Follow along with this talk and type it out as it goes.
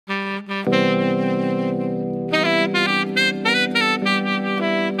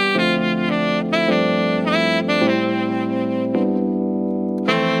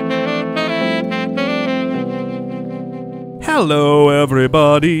Hello,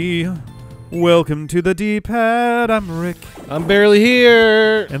 everybody. Welcome to the D-Pad. I'm Rick. I'm barely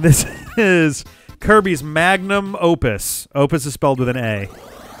here. And this is Kirby's magnum opus. Opus is spelled with an A.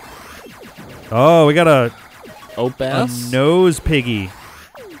 Oh, we got a nose piggy.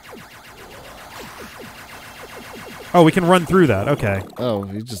 Oh, we can run through that. Okay. Oh,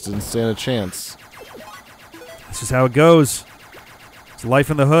 he just didn't stand a chance. This is how it goes. It's life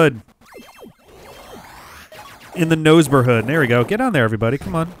in the hood. In the noseborhood. There we go. Get on there, everybody.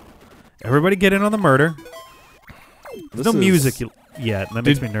 Come on. Everybody get in on the murder. There's no music yet. That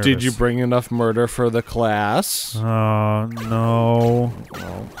makes me nervous. Did you bring enough murder for the class? Oh, no.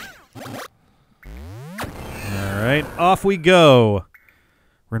 Oh. All right. Off we go.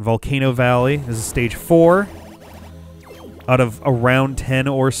 We're in Volcano Valley. This is stage 4 out of around 10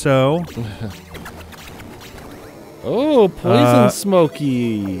 or so. Oh, poison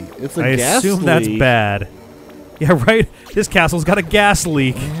smoky. It's a gas leak. I assume that's bad. Yeah, right? This castle's got a gas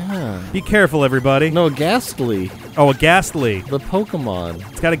leak. Yeah. Be careful, everybody. No, a ghastly. Oh, a ghastly. The Pokemon.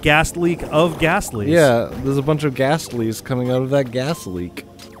 It's got a gas leak of ghastlies. Yeah, there's a bunch of ghastlies coming out of that gas leak.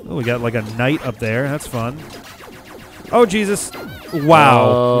 Oh, we got like a knight up there. That's fun. Oh, Jesus. Wow.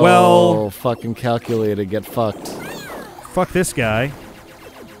 Oh, well. Fucking calculated. Get fucked. Fuck this guy.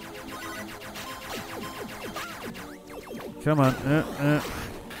 Come on.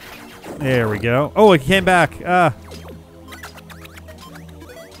 There we go. Oh, it came back. Come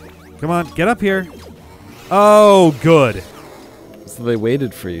on, get up here. Oh, good. So they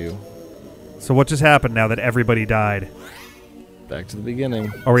waited for you. So what just happened now that everybody died? Back to the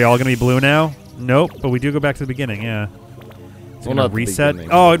beginning. Are we all going to be blue now? Nope, but we do go back to the beginning, yeah. Is it not reset? the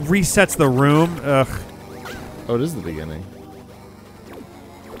Oh, it resets the room. Ugh. Oh, it is the beginning.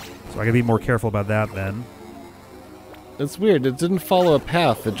 So I got to be more careful about that then. It's weird. It didn't follow a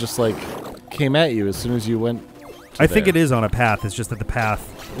path. It just, like, came at you as soon as you went I think it is on a path. It's just that the path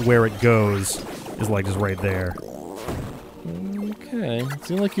where it goes is, like, just right there. Okay. It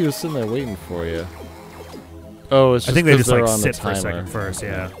seemed like he was sitting there waiting for you. Oh, it's just I think they just, like, on sit for a second first,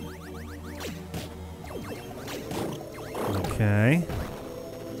 yeah. Okay.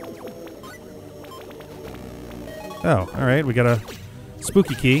 Oh, all right. We got a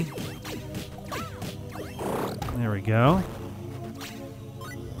spooky key. There we go.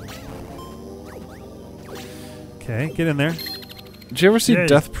 Okay, get in there. Did you ever see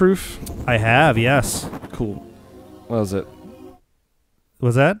Death Proof? I have, yes. Cool. What was it?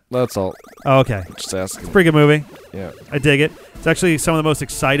 Was that? That's all. Oh, okay. Just asking. It's a pretty good movie. Yeah. I dig it. It's actually some of the most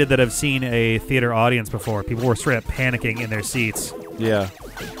excited that I've seen a theater audience before. People were straight up panicking in their seats. Yeah.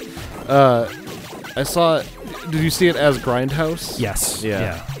 I saw it. Did you see it as Grindhouse? Yes.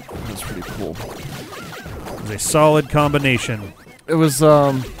 Yeah. It was pretty cool. It was a solid combination. It was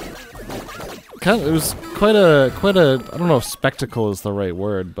it was quite a I don't know if spectacle is the right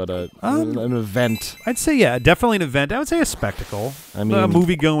word, but an event. I'd say definitely an event. I would say a spectacle. I mean, a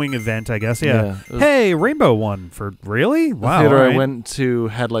movie-going event, I guess. Yeah. Hey, Rainbow won for really? Wow. The theater I went to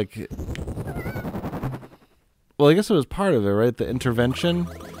had like, well, I guess it was part of it, right? The intervention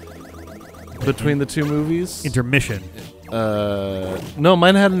between the two movies. Intermission. No,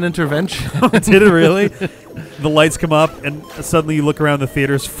 mine had an intervention. Did it really? The lights come up, and suddenly you look around the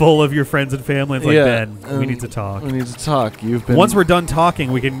theater's full of your friends and family. It's like, Ben, we need to talk. We need to talk. You've been once we're done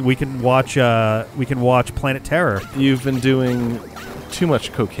talking, we can watch Planet Terror. You've been doing too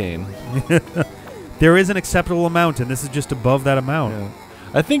much cocaine. There is an acceptable amount, and this is just above that amount. Yeah.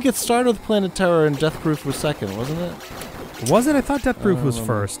 I think it started with Planet Terror, and Death Proof was second, wasn't it? Was it? I thought Death Proof was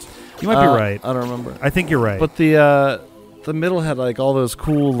first. You might be right. I don't remember. I think you're right. But the middle had like all those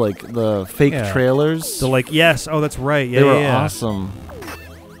cool like the fake trailers. So like yes, oh that's right. Yeah, they were awesome.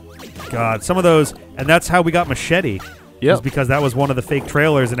 God, some of those, and that's how we got Machete. Yeah, because that was one of the fake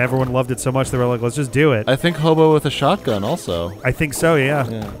trailers, and everyone loved it so much they were like, let's just do it. I think Hobo with a Shotgun also. I think so.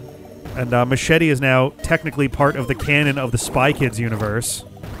 Yeah. And Machete is now technically part of the canon of the Spy Kids universe.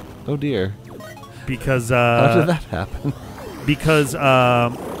 Oh dear. Because how did that happen? Because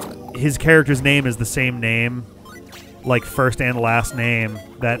his character's name is the same name, like first and last name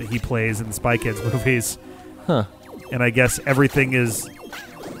that he plays in Spy Kids movies. Huh. And I guess everything is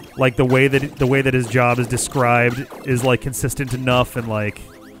like the way that his job is described is like consistent enough, and like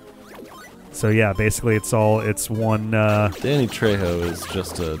so yeah, basically it's one Danny Trejo is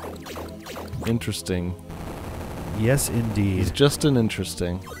just a interesting. Yes, indeed. He's just an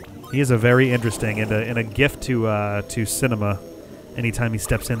interesting. He is a very interesting and a gift to cinema anytime he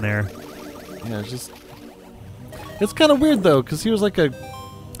steps in there. Yeah, it's kind of weird though, because he was like a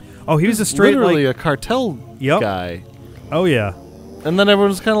Oh, he was a straight, literally like, a cartel guy. Oh, yeah. And then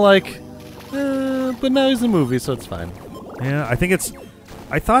everyone's kind of like, but now he's in a movie, so it's fine. Yeah, I think it's...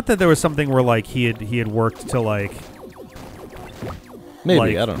 I thought that there was something where, like, he had worked to, like... Maybe,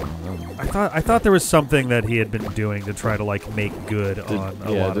 like, I don't know. I thought there was something that he had been doing to try to, like, make good on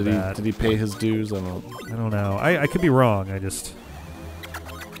a lot of that. Did he pay his dues? I don't know. I could be wrong. I just...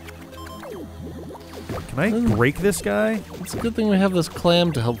 Can I break this guy? It's a good thing we have this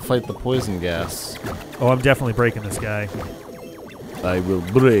clam to help fight the poison gas. Oh, I'm definitely breaking this guy. I will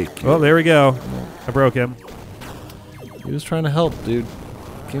break. Oh, there we go. I broke him. He was trying to help, dude.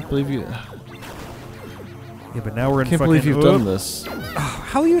 Can't believe you... Yeah, but now we're in Can't fucking... believe you've done this.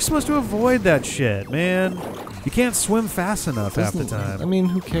 How are you supposed to avoid that shit, man? You can't swim fast enough half the time. I mean,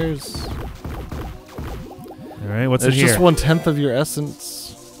 who cares? All right, what's in here? It's just 1/10 of your essence.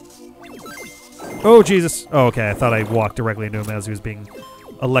 Oh, Jesus. Oh, okay. I thought I walked directly into him as he was being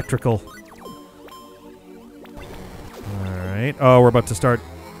electrical. All right. Oh, we're about to start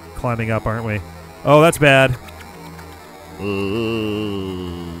climbing up, aren't we? Oh, that's bad.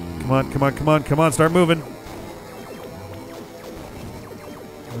 Come on, come on, come on, come on. Start moving.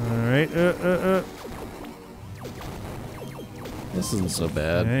 All right. This isn't so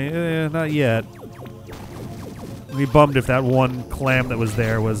bad. Not yet. I'd be bummed if that one clam that was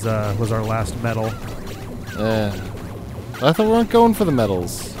there was our last medal. I thought we weren't going for the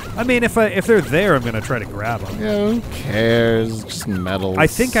medals. I mean, if they're there, I'm gonna try to grab them. Yeah, who cares? Just medals. I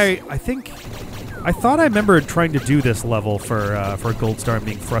thought I remembered trying to do this level for a gold star and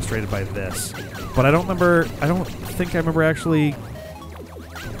being frustrated by this, but I don't remember. I don't think I remember actually.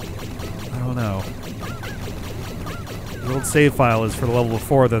 I don't know. The old save file is for the level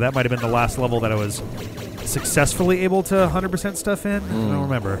before, though. That might have been the last level that I was successfully able to 100% stuff in. I don't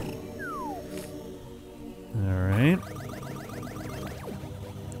remember. All right.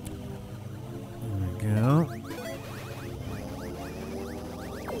 There we go.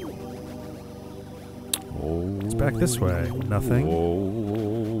 It's back this way. Nothing.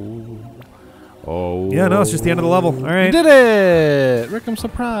 Yeah, no, it's just the end of the level. All right. You did it! Rick, I'm so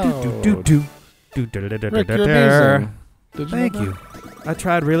proud. Rick, you're amazing. Thank you. I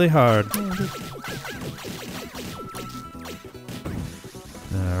tried really hard.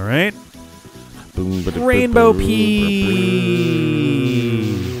 All right. Rainbow pea.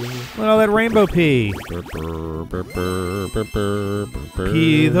 Look at all that rainbow pea.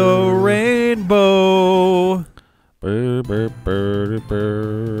 Pea the rainbow.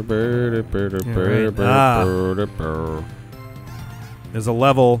 There's a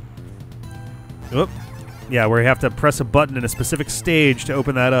level. Oop. Yeah, where you have to press a button in a specific stage to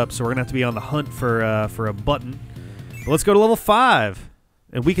open that up. So we're gonna have to be on the hunt for a button. But let's go to level 5,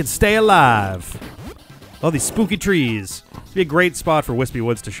 and we can stay alive. Oh, these spooky trees. This would be a great spot for Wispy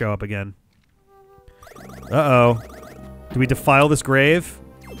Woods to show up again. Uh-oh. Do we defile this grave?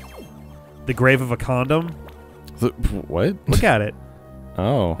 The grave of a condom? What? Look at it.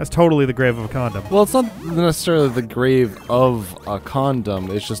 Oh. That's totally the grave of a condom. Well, it's not necessarily the grave of a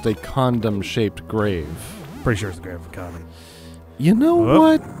condom. It's just a condom-shaped grave. Pretty sure it's the grave of a condom. You know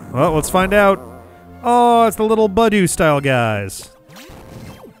what? Well, let's find out. Oh, it's the little Badoo-style guys.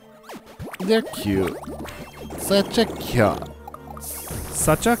 They're cute. Such a cute.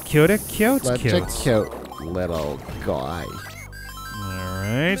 Such a cute. Such a cute little guy.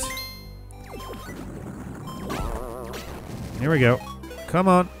 Alright. Here we go. Come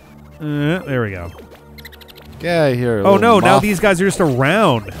on. There we go. Yeah, here. Oh no, moth. now these guys are just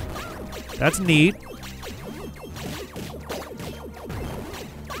around. That's neat.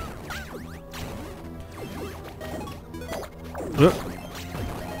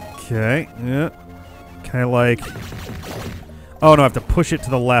 Okay, yeah. Can I like... Oh no, I have to push it to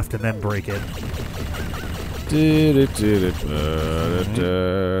the left and then break it.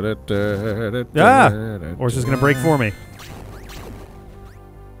 Ah! Or it's just gonna break for me.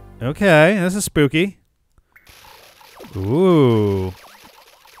 Okay, this is spooky. Ooh.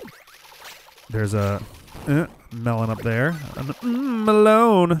 There's a melon up there.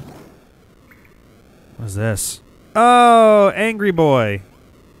 Malone. What is this? Oh, angry boy.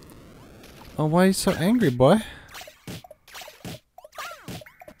 Oh, why are you so angry, boy?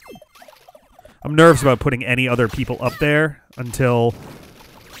 I'm nervous about putting any other people up there until...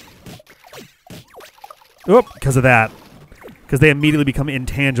 Oop, because of that. Because they immediately become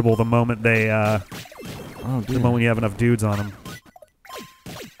intangible the moment they, the moment you have enough dudes on them.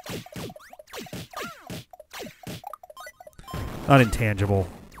 Not intangible.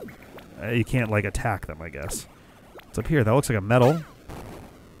 You can't, like, attack them, I guess. What's up here? That looks like a medal.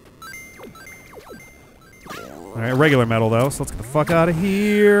 Alright, regular metal, though, so let's get the fuck out of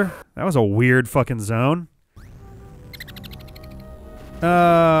here. That was a weird fucking zone.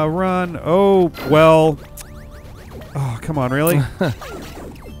 Run. Oh, well. Oh, come on, really?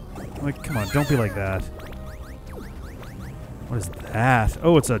 Like, come on, don't be like that. What is that?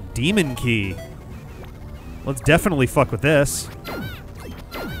 Oh, it's a demon key. Let's definitely fuck with this.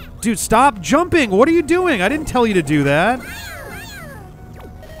 Dude, stop jumping! What are you doing? I didn't tell you to do that.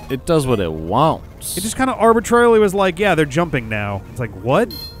 It does what it wants. It just kind of arbitrarily was like, yeah, they're jumping now. It's like,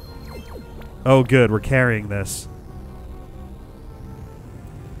 what? Oh, good, we're carrying this.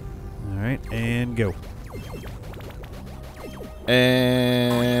 Alright, and go.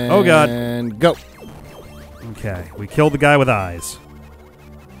 And... Oh, God. And go. Okay, we killed the guy with eyes.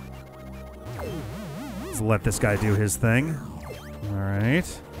 Let's let this guy do his thing.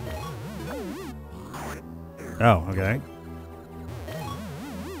 Alright. Oh, okay.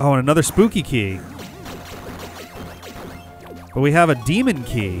 Oh, and another spooky key. But we have a demon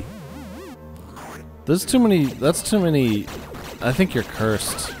key. There's too many... That's too many... I think you're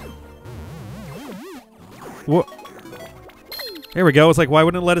cursed. What? Here we go. It's like, why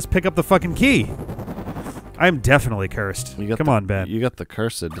wouldn't it let us pick up the fucking key? I'm definitely cursed. Come on, Ben. You got the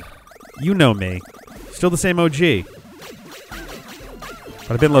cursed. You know me. Still the same OG.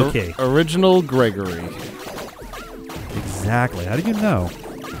 But I've been low-key. Original Gregory. Exactly. How did you know?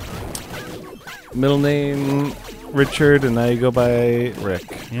 Middle name Richard, and now you go by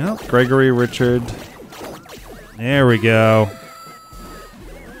Rick. Yep. Gregory Richard. There we go.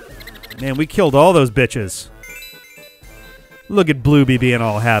 Man, we killed all those bitches. Look at Blueby being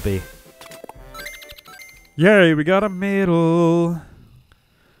all happy. Yay, we got a medal.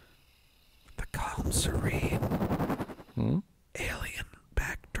 The calm, serene. Alien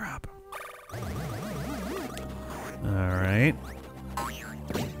backdrop. Alright.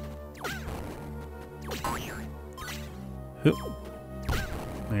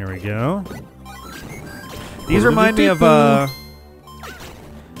 There we go. These remind me of the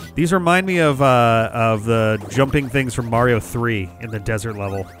jumping things from Mario 3 in the desert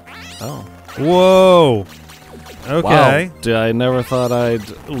level. Oh. Whoa. Okay. Wow. I never thought I'd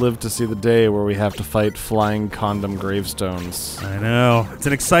live to see the day where we have to fight flying condom gravestones. I know. It's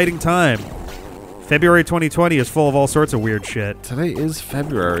an exciting time. February 2020 is full of all sorts of weird shit. Today is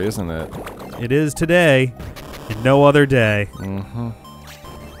February, isn't it? It is today, and no other day. Mm-hmm.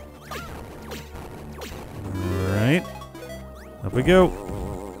 Alright. Up we go.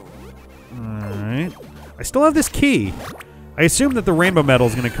 Alright. I still have this key. I assume that the rainbow medal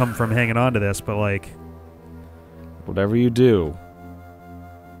is going to come from hanging on to this, but like... Whatever you do,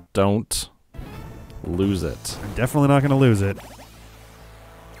 don't lose it. I'm definitely not going to lose it.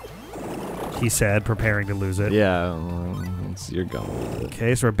 He said, preparing to lose it. Yeah, you're going with it.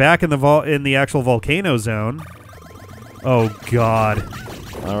 Okay, so we're back in the actual volcano zone. Oh, God.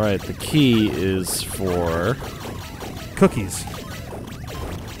 All right, the key is for... Cookies.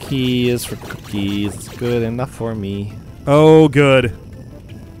 Key is for cookies. It's good enough for me. Oh, good.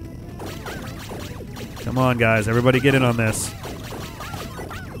 Come on, guys. Everybody get in on this.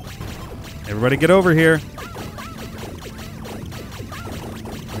 Everybody get over here.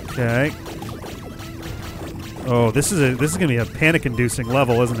 Okay. Oh, this is gonna be a panic-inducing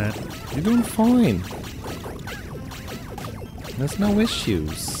level, isn't it? You're doing fine. There's no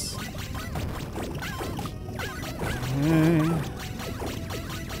issues.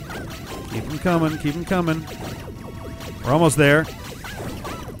 Keep them coming. Keep them coming. We're almost there.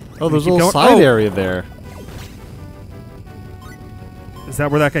 Oh, there's a little side area there. Is that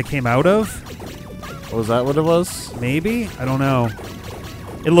where that guy came out of? Was that what it was? Maybe? I don't know.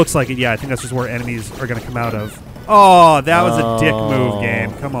 It looks like it, yeah. I think that's just where enemies are going to come out of. Oh, that was a dick move,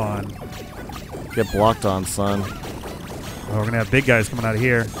 game. Come on. Get blocked on, son. Oh, we're going to have big guys coming out of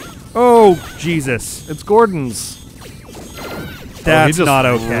here. Oh, Jesus. It's Gordon's. That's he just not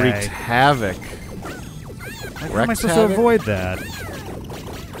okay. Wreaked havoc. How am I supposed to avoid that?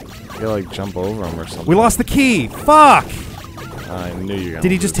 You gotta, like, jump over him or something. We lost the key. Fuck! I knew you were gonna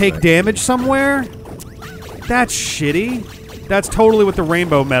Did he just take damage somewhere? That's shitty. That's totally what the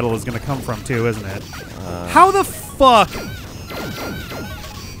rainbow medal is going to come from, too, isn't it? How the fuck?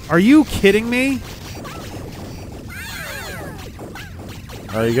 Are you kidding me?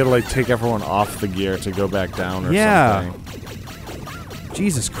 Oh, you gotta, like, take everyone off the gear to go back down or something.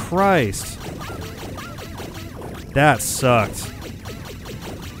 Jesus Christ. That sucked.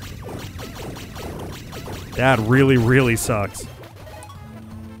 That really, really sucks.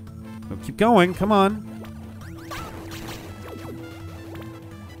 Oh, keep going. Come on.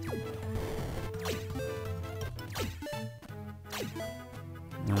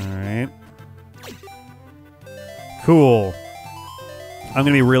 Alright. Cool. I'm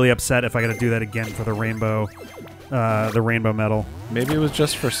gonna be really upset if I gotta do that again for the rainbow medal. Maybe it was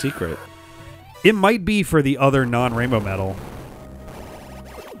just for secret. It might be for the other non-rainbow medal.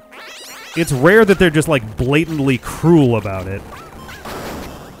 It's rare that they're just, like, blatantly cruel about it.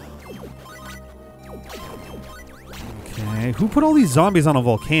 Okay, who put all these zombies on a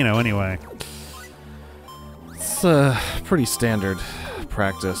volcano, anyway? It's pretty standard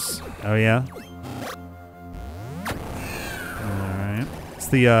practice. Oh, yeah? Alright. It's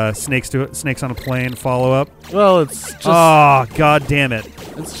the snakes on a plane follow-up. Well, it's just... Oh, god damn it.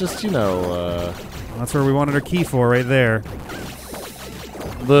 It's just, you know... That's where we wanted our key for, right there.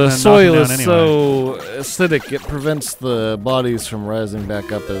 The soil is so acidic, it prevents the bodies from rising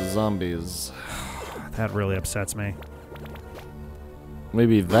back up as zombies. That really upsets me.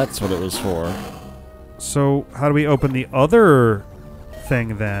 Maybe that's what it was for. So, how do we open the other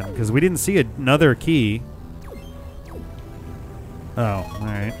thing, then? Because we didn't see another key. Oh,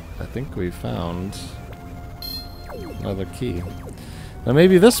 alright. I think we found another key. Now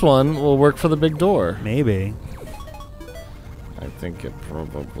maybe this one will work for the big door. Maybe. I think it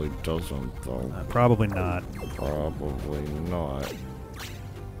probably doesn't, though. Probably not. Probably not.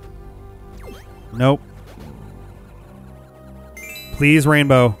 Nope. Please,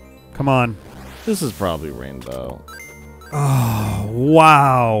 Rainbow. Come on. This is probably Rainbow. Oh,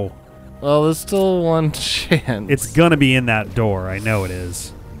 wow. Well, there's still one chance. It's gonna be in that door. I know it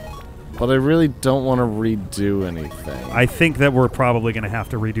is. But I really don't want to redo anything. I think that we're probably gonna have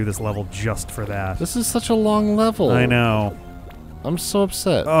to redo this level just for that. This is such a long level. I know. I'm so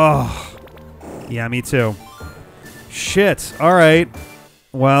upset. Oh. Yeah, me too. Shit. All right.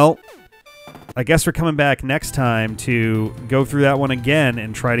 Well, I guess we're coming back next time to go through that one again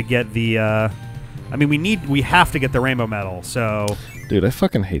and try to get the, I mean, we have to get the rainbow medal, so... Dude, I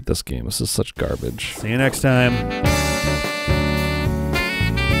fucking hate this game. This is such garbage. See you next time.